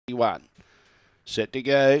31. Set to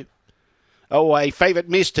go. Away, Favourite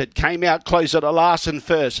missed it, came out closer to last and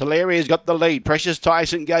first. Hilaria's got the lead. Precious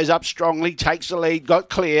Tyson goes up strongly, takes the lead, got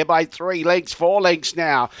clear by 3 lengths, 4 lengths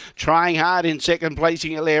now. Trying hard in second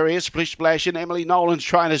placing Hilaria. Splish Splash and Emily Nolan's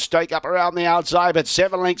trying to stoke up around the outside, but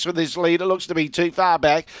 7 lengths for this leader. Looks to be too far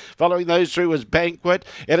back. Following those through was Banquet,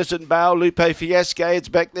 Edison Bale, Lupe Fiesco. It's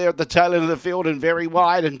back there at the tail end of the field and very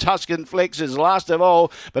wide, and Tuscan Flex is last of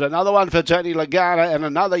all, but another one for Tony Lagana and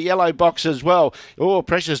another yellow box as well. Oh,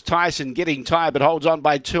 Precious Tyson getting tired but holds on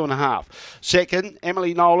by 2.5. Second,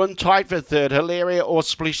 Emily Nolan, tight for third. Hilaria or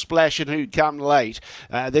Splish Splash, and who'd come late.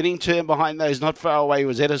 Then in turn behind those, not far away,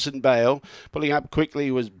 was Edison Bale. Pulling up quickly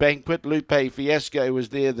was Banquet. Lupe Fiesco was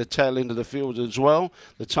there, the tail end of the field as well.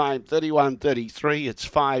 The time 31:33. It's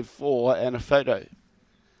 5-4 and a photo.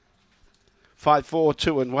 5-4,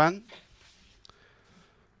 2 and 1.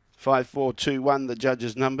 5-4, 2, 1, the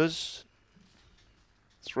judges' numbers.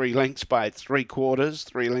 3 lengths by 3/4,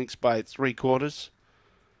 3 lengths by 3/4,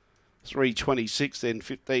 3:26, then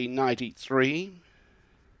 15:93.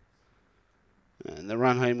 And the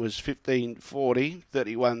run home was 15:40,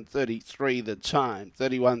 31:33 the time,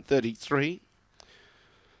 31:33.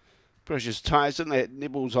 Precious Tyson, that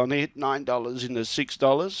nibbles on it, $9 into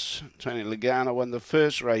 $6. Tony Lagana won the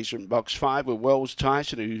first race from box 5 with Wells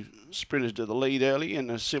Tyson, who sprinted to the lead early,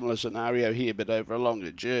 in a similar scenario here, but over a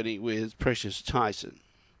longer journey with Precious Tyson.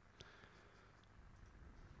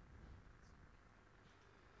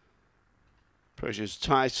 Precious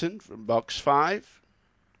Tyson from box 5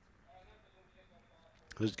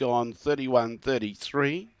 has gone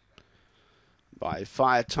 31:33 by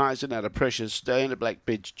Fire Tyson out of Precious Stone, a Black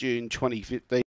Bitch, June 2015.